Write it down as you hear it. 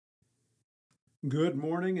Good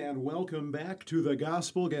morning and welcome back to the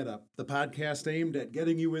Gospel Get Up, the podcast aimed at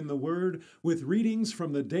getting you in the Word with readings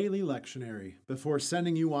from the daily lectionary before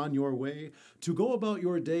sending you on your way to go about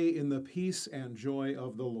your day in the peace and joy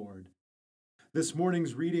of the Lord. This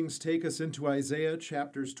morning's readings take us into Isaiah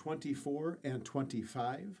chapters 24 and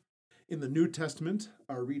 25. In the New Testament,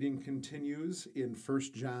 our reading continues in 1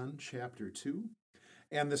 John chapter 2.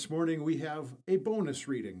 And this morning we have a bonus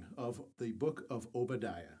reading of the book of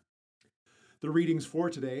Obadiah. The readings for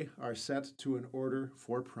today are set to an order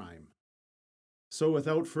for prime. So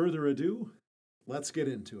without further ado, let's get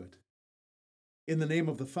into it. In the name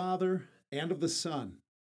of the Father, and of the Son,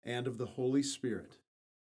 and of the Holy Spirit.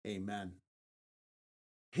 Amen.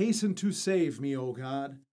 Hasten to save me, O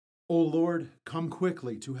God. O Lord, come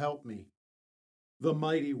quickly to help me. The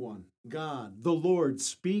Mighty One, God, the Lord,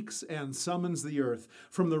 speaks and summons the earth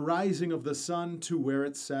from the rising of the sun to where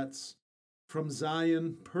it sets. From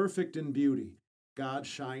Zion, perfect in beauty, God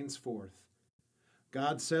shines forth.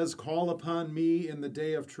 God says, "Call upon me in the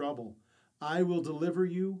day of trouble. I will deliver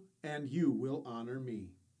you, and you will honor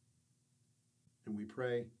me." And we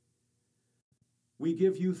pray, we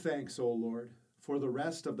give you thanks, O Lord, for the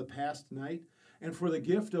rest of the past night and for the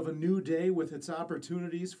gift of a new day with its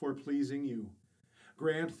opportunities for pleasing you.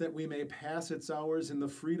 Grant that we may pass its hours in the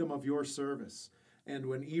freedom of your service, and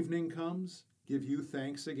when evening comes, give you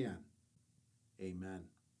thanks again. Amen.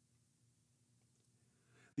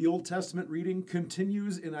 The Old Testament reading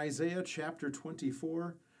continues in Isaiah chapter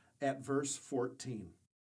 24 at verse 14.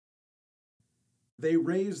 They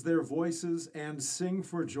raise their voices and sing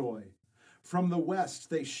for joy. From the west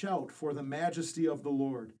they shout for the majesty of the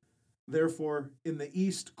Lord. Therefore, in the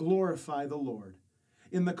east glorify the Lord.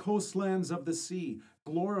 In the coastlands of the sea,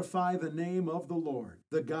 glorify the name of the Lord,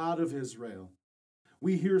 the God of Israel.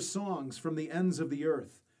 We hear songs from the ends of the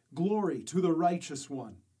earth. Glory to the righteous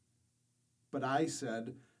one. But I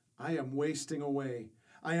said, I am wasting away.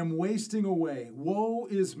 I am wasting away. Woe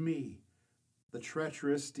is me. The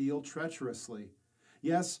treacherous deal treacherously.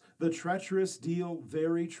 Yes, the treacherous deal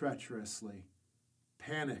very treacherously.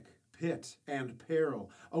 Panic, pit, and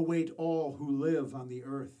peril await all who live on the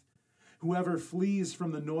earth. Whoever flees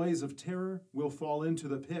from the noise of terror will fall into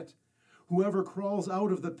the pit. Whoever crawls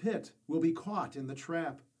out of the pit will be caught in the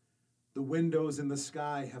trap. The windows in the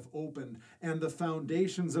sky have opened, and the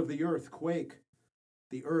foundations of the earth quake.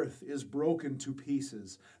 The earth is broken to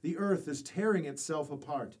pieces. The earth is tearing itself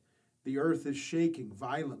apart. The earth is shaking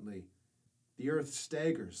violently. The earth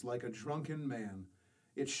staggers like a drunken man.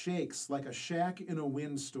 It shakes like a shack in a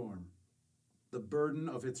windstorm. The burden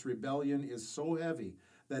of its rebellion is so heavy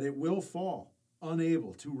that it will fall,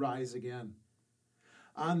 unable to rise again.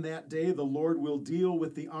 On that day the Lord will deal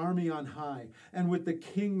with the army on high and with the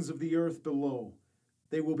kings of the earth below.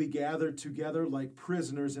 They will be gathered together like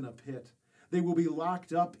prisoners in a pit. They will be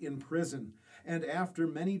locked up in prison, and after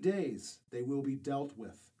many days they will be dealt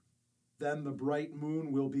with. Then the bright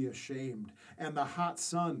moon will be ashamed, and the hot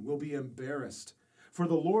sun will be embarrassed. For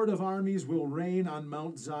the Lord of armies will reign on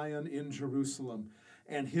Mount Zion in Jerusalem,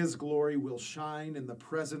 and his glory will shine in the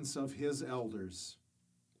presence of his elders.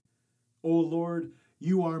 O Lord,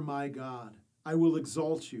 you are my God. I will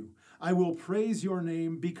exalt you. I will praise your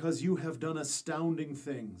name because you have done astounding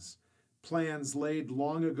things, plans laid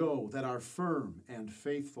long ago that are firm and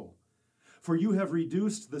faithful. For you have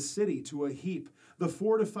reduced the city to a heap, the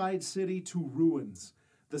fortified city to ruins.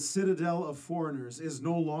 The citadel of foreigners is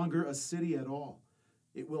no longer a city at all.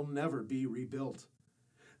 It will never be rebuilt.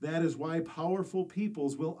 That is why powerful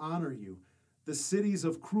peoples will honor you. The cities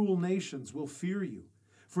of cruel nations will fear you.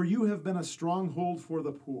 For you have been a stronghold for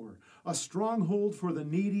the poor, a stronghold for the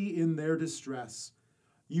needy in their distress.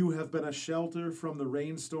 You have been a shelter from the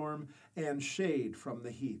rainstorm and shade from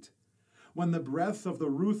the heat. When the breath of the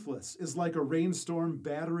ruthless is like a rainstorm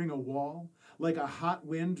battering a wall, like a hot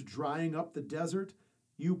wind drying up the desert,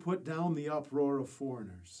 you put down the uproar of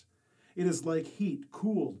foreigners. It is like heat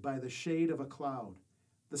cooled by the shade of a cloud.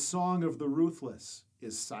 The song of the ruthless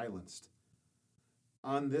is silenced.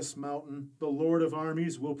 On this mountain, the Lord of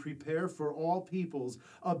armies will prepare for all peoples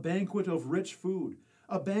a banquet of rich food,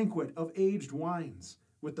 a banquet of aged wines,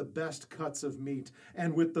 with the best cuts of meat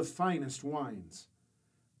and with the finest wines.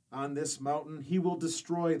 On this mountain he will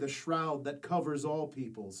destroy the shroud that covers all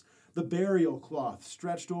peoples, the burial cloth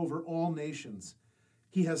stretched over all nations.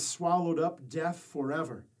 He has swallowed up death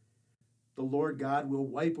forever. The Lord God will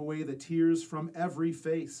wipe away the tears from every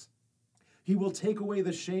face. He will take away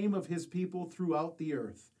the shame of his people throughout the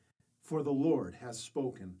earth, for the Lord has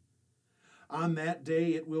spoken. On that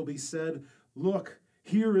day it will be said, "Look,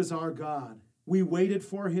 here is our God. We waited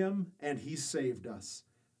for him, and he saved us.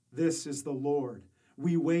 This is the Lord.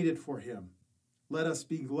 We waited for him. Let us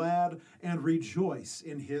be glad and rejoice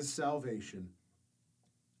in his salvation.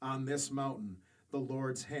 On this mountain the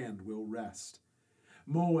Lord's hand will rest.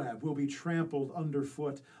 Moab will be trampled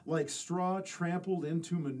underfoot, like straw trampled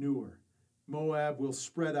into manure. Moab will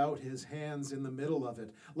spread out his hands in the middle of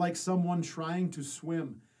it, like someone trying to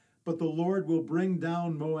swim. But the Lord will bring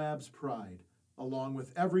down Moab's pride, along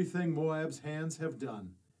with everything Moab's hands have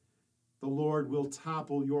done. The Lord will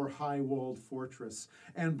topple your high-walled fortress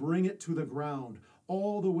and bring it to the ground,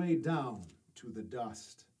 all the way down to the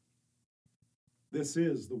dust. This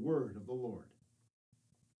is the word of the Lord.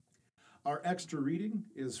 Our extra reading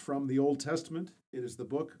is from the Old Testament. It is the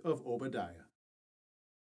book of Obadiah.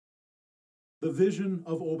 The vision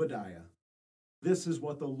of Obadiah. This is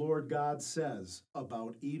what the Lord God says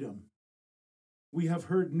about Edom. We have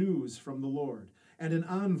heard news from the Lord, and an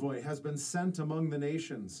envoy has been sent among the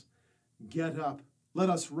nations. Get up,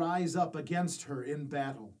 let us rise up against her in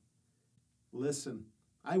battle. Listen,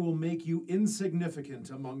 I will make you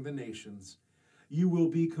insignificant among the nations. You will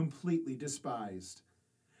be completely despised.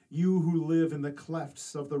 You who live in the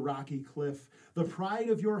clefts of the rocky cliff, the pride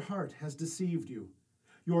of your heart has deceived you.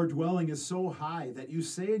 Your dwelling is so high that you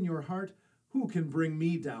say in your heart, who can bring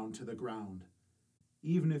me down to the ground?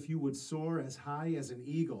 Even if you would soar as high as an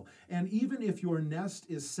eagle, and even if your nest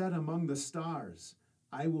is set among the stars,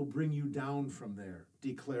 I will bring you down from there,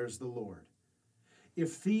 declares the Lord.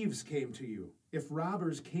 If thieves came to you, if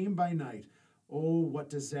robbers came by night, oh, what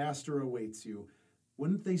disaster awaits you.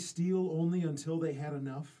 Wouldn't they steal only until they had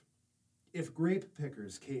enough? If grape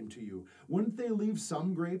pickers came to you, wouldn't they leave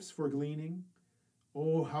some grapes for gleaning?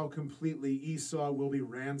 Oh, how completely Esau will be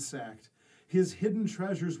ransacked. His hidden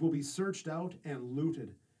treasures will be searched out and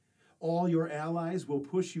looted. All your allies will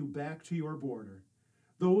push you back to your border.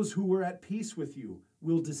 Those who were at peace with you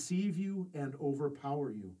will deceive you and overpower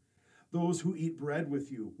you. Those who eat bread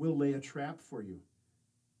with you will lay a trap for you.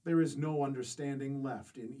 There is no understanding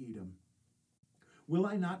left in Edom. Will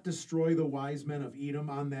I not destroy the wise men of Edom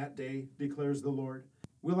on that day, declares the Lord?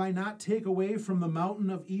 Will I not take away from the mountain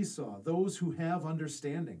of Esau those who have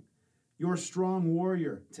understanding? Your strong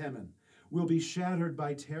warrior, Teman, will be shattered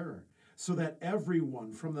by terror, so that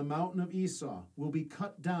everyone from the mountain of Esau will be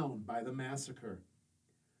cut down by the massacre.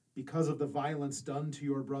 Because of the violence done to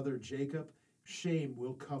your brother Jacob, shame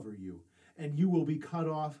will cover you, and you will be cut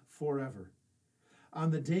off forever.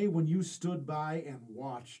 On the day when you stood by and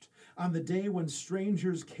watched, on the day when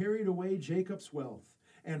strangers carried away Jacob's wealth,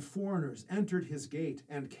 and foreigners entered his gate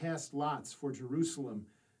and cast lots for Jerusalem,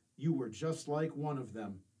 you were just like one of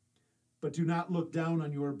them. But do not look down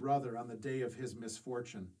on your brother on the day of his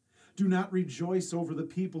misfortune. Do not rejoice over the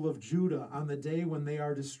people of Judah on the day when they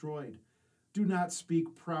are destroyed. Do not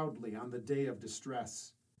speak proudly on the day of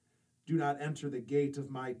distress. Do not enter the gate of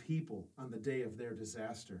my people on the day of their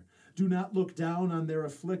disaster. Do not look down on their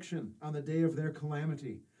affliction on the day of their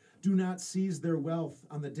calamity. Do not seize their wealth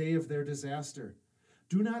on the day of their disaster.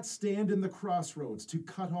 Do not stand in the crossroads to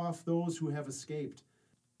cut off those who have escaped.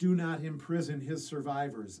 Do not imprison his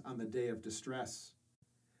survivors on the day of distress.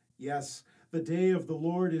 Yes, the day of the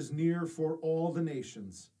Lord is near for all the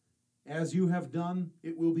nations. As you have done,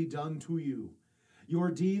 it will be done to you. Your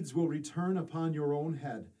deeds will return upon your own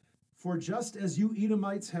head. For just as you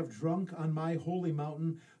Edomites have drunk on my holy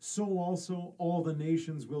mountain, so also all the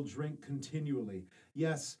nations will drink continually.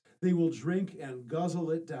 Yes, they will drink and guzzle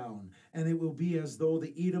it down, and it will be as though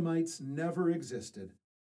the Edomites never existed.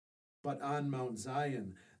 But on Mount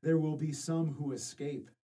Zion there will be some who escape,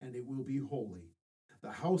 and it will be holy.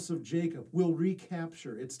 The house of Jacob will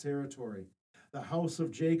recapture its territory. The house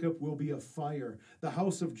of Jacob will be a fire, the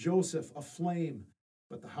house of Joseph a flame,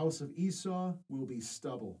 but the house of Esau will be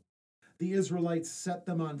stubble. The Israelites set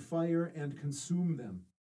them on fire and consume them.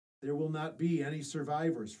 There will not be any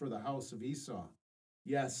survivors for the house of Esau.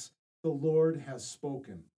 Yes, the Lord has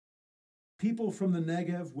spoken. People from the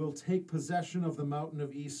Negev will take possession of the mountain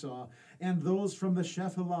of Esau, and those from the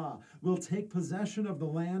Shephelah will take possession of the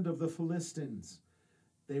land of the Philistines.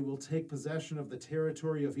 They will take possession of the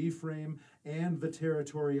territory of Ephraim and the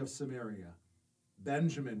territory of Samaria.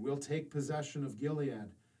 Benjamin will take possession of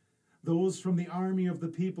Gilead. Those from the army of the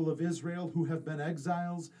people of Israel who have been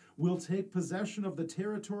exiles will take possession of the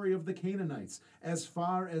territory of the Canaanites as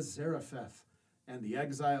far as Zarephath, and the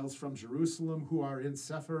exiles from Jerusalem who are in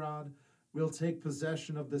Sepharad will take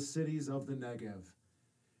possession of the cities of the Negev.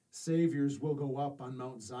 Saviors will go up on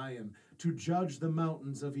Mount Zion to judge the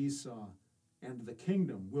mountains of Esau, and the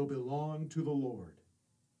kingdom will belong to the Lord.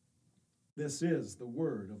 This is the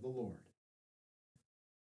word of the Lord.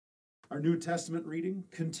 Our New Testament reading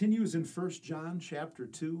continues in 1 John chapter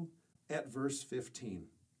 2 at verse 15.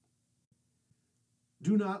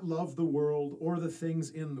 Do not love the world or the things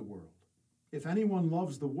in the world. If anyone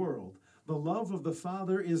loves the world, the love of the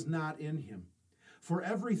Father is not in him. For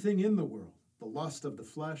everything in the world, the lust of the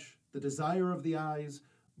flesh, the desire of the eyes,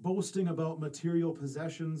 boasting about material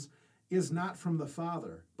possessions, is not from the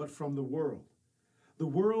Father, but from the world. The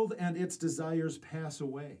world and its desires pass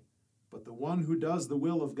away, but the one who does the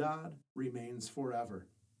will of God remains forever.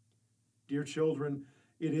 Dear children,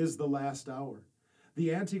 it is the last hour.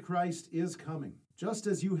 The Antichrist is coming, just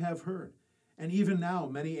as you have heard, and even now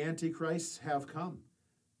many Antichrists have come.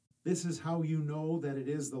 This is how you know that it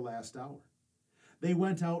is the last hour. They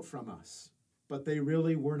went out from us, but they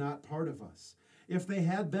really were not part of us. If they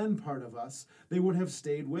had been part of us, they would have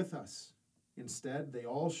stayed with us. Instead, they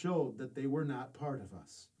all showed that they were not part of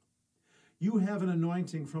us. You have an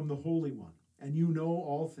anointing from the Holy One, and you know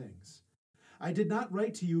all things. I did not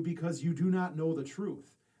write to you because you do not know the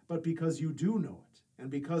truth, but because you do know it,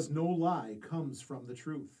 and because no lie comes from the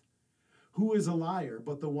truth. Who is a liar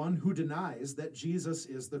but the one who denies that Jesus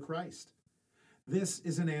is the Christ? This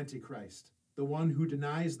is an Antichrist, the one who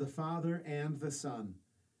denies the Father and the Son.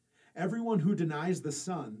 Everyone who denies the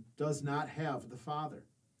Son does not have the Father,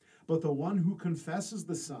 but the one who confesses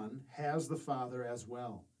the Son has the Father as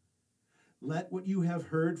well. Let what you have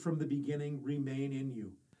heard from the beginning remain in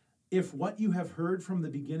you. If what you have heard from the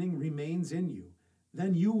beginning remains in you,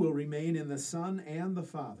 then you will remain in the Son and the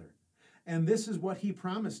Father. And this is what he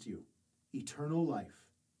promised you, eternal life.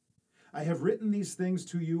 I have written these things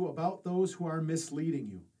to you about those who are misleading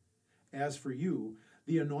you. As for you,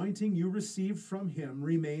 the anointing you received from him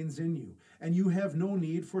remains in you, and you have no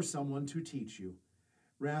need for someone to teach you.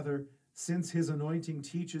 Rather, since his anointing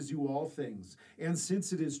teaches you all things, and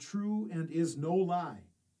since it is true and is no lie,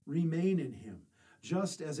 remain in him,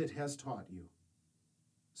 just as it has taught you.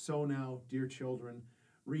 So now, dear children,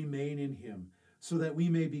 remain in him, so that we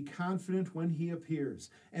may be confident when he appears,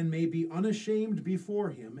 and may be unashamed before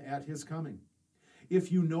him at his coming.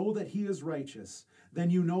 If you know that he is righteous, then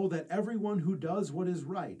you know that everyone who does what is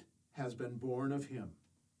right has been born of him.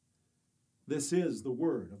 This is the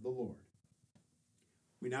word of the Lord.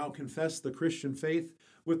 We now confess the Christian faith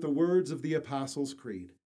with the words of the Apostles'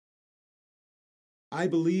 Creed. I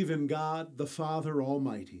believe in God, the Father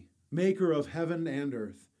Almighty, maker of heaven and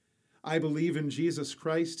earth. I believe in Jesus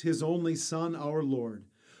Christ, his only Son, our Lord,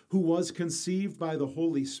 who was conceived by the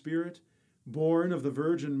Holy Spirit, born of the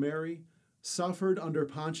Virgin Mary, suffered under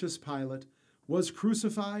Pontius Pilate, was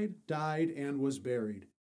crucified, died, and was buried.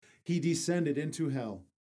 He descended into hell.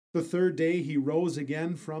 The third day he rose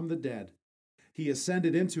again from the dead. He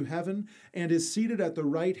ascended into heaven and is seated at the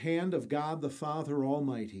right hand of God the Father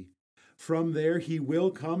Almighty. From there he will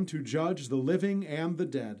come to judge the living and the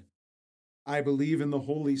dead. I believe in the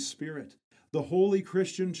Holy Spirit, the holy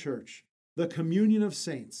Christian Church, the communion of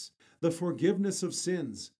saints, the forgiveness of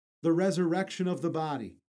sins, the resurrection of the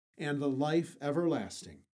body, and the life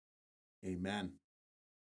everlasting. Amen.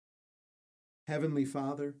 Heavenly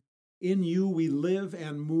Father, in you we live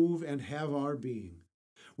and move and have our being.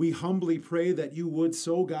 We humbly pray that you would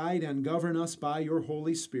so guide and govern us by your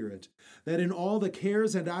Holy Spirit, that in all the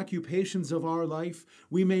cares and occupations of our life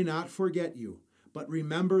we may not forget you, but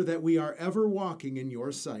remember that we are ever walking in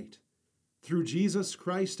your sight. Through Jesus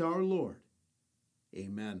Christ our Lord.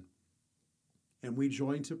 Amen. And we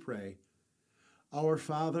join to pray. Our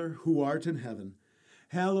Father, who art in heaven,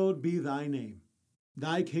 hallowed be thy name.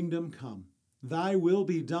 Thy kingdom come. Thy will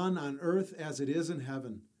be done on earth as it is in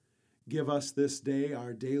heaven. Give us this day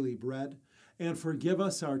our daily bread, and forgive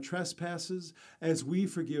us our trespasses, as we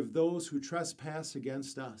forgive those who trespass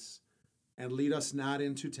against us. And lead us not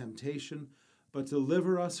into temptation, but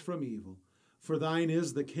deliver us from evil. For thine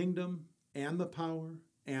is the kingdom, and the power,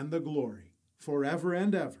 and the glory, forever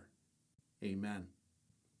and ever. Amen.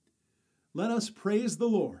 Let us praise the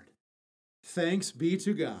Lord. Thanks be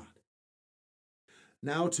to God.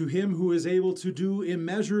 Now to him who is able to do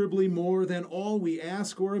immeasurably more than all we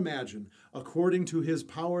ask or imagine, according to his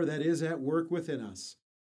power that is at work within us.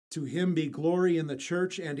 To him be glory in the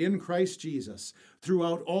church and in Christ Jesus,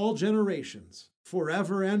 throughout all generations,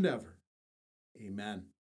 forever and ever. Amen.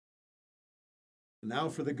 Now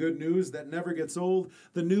for the good news that never gets old,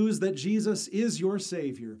 the news that Jesus is your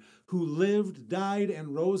Savior, who lived, died,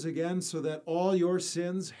 and rose again so that all your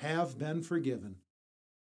sins have been forgiven.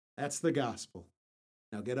 That's the gospel.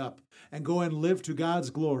 Now get up and go and live to God's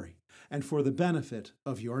glory and for the benefit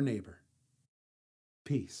of your neighbor.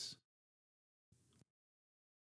 Peace.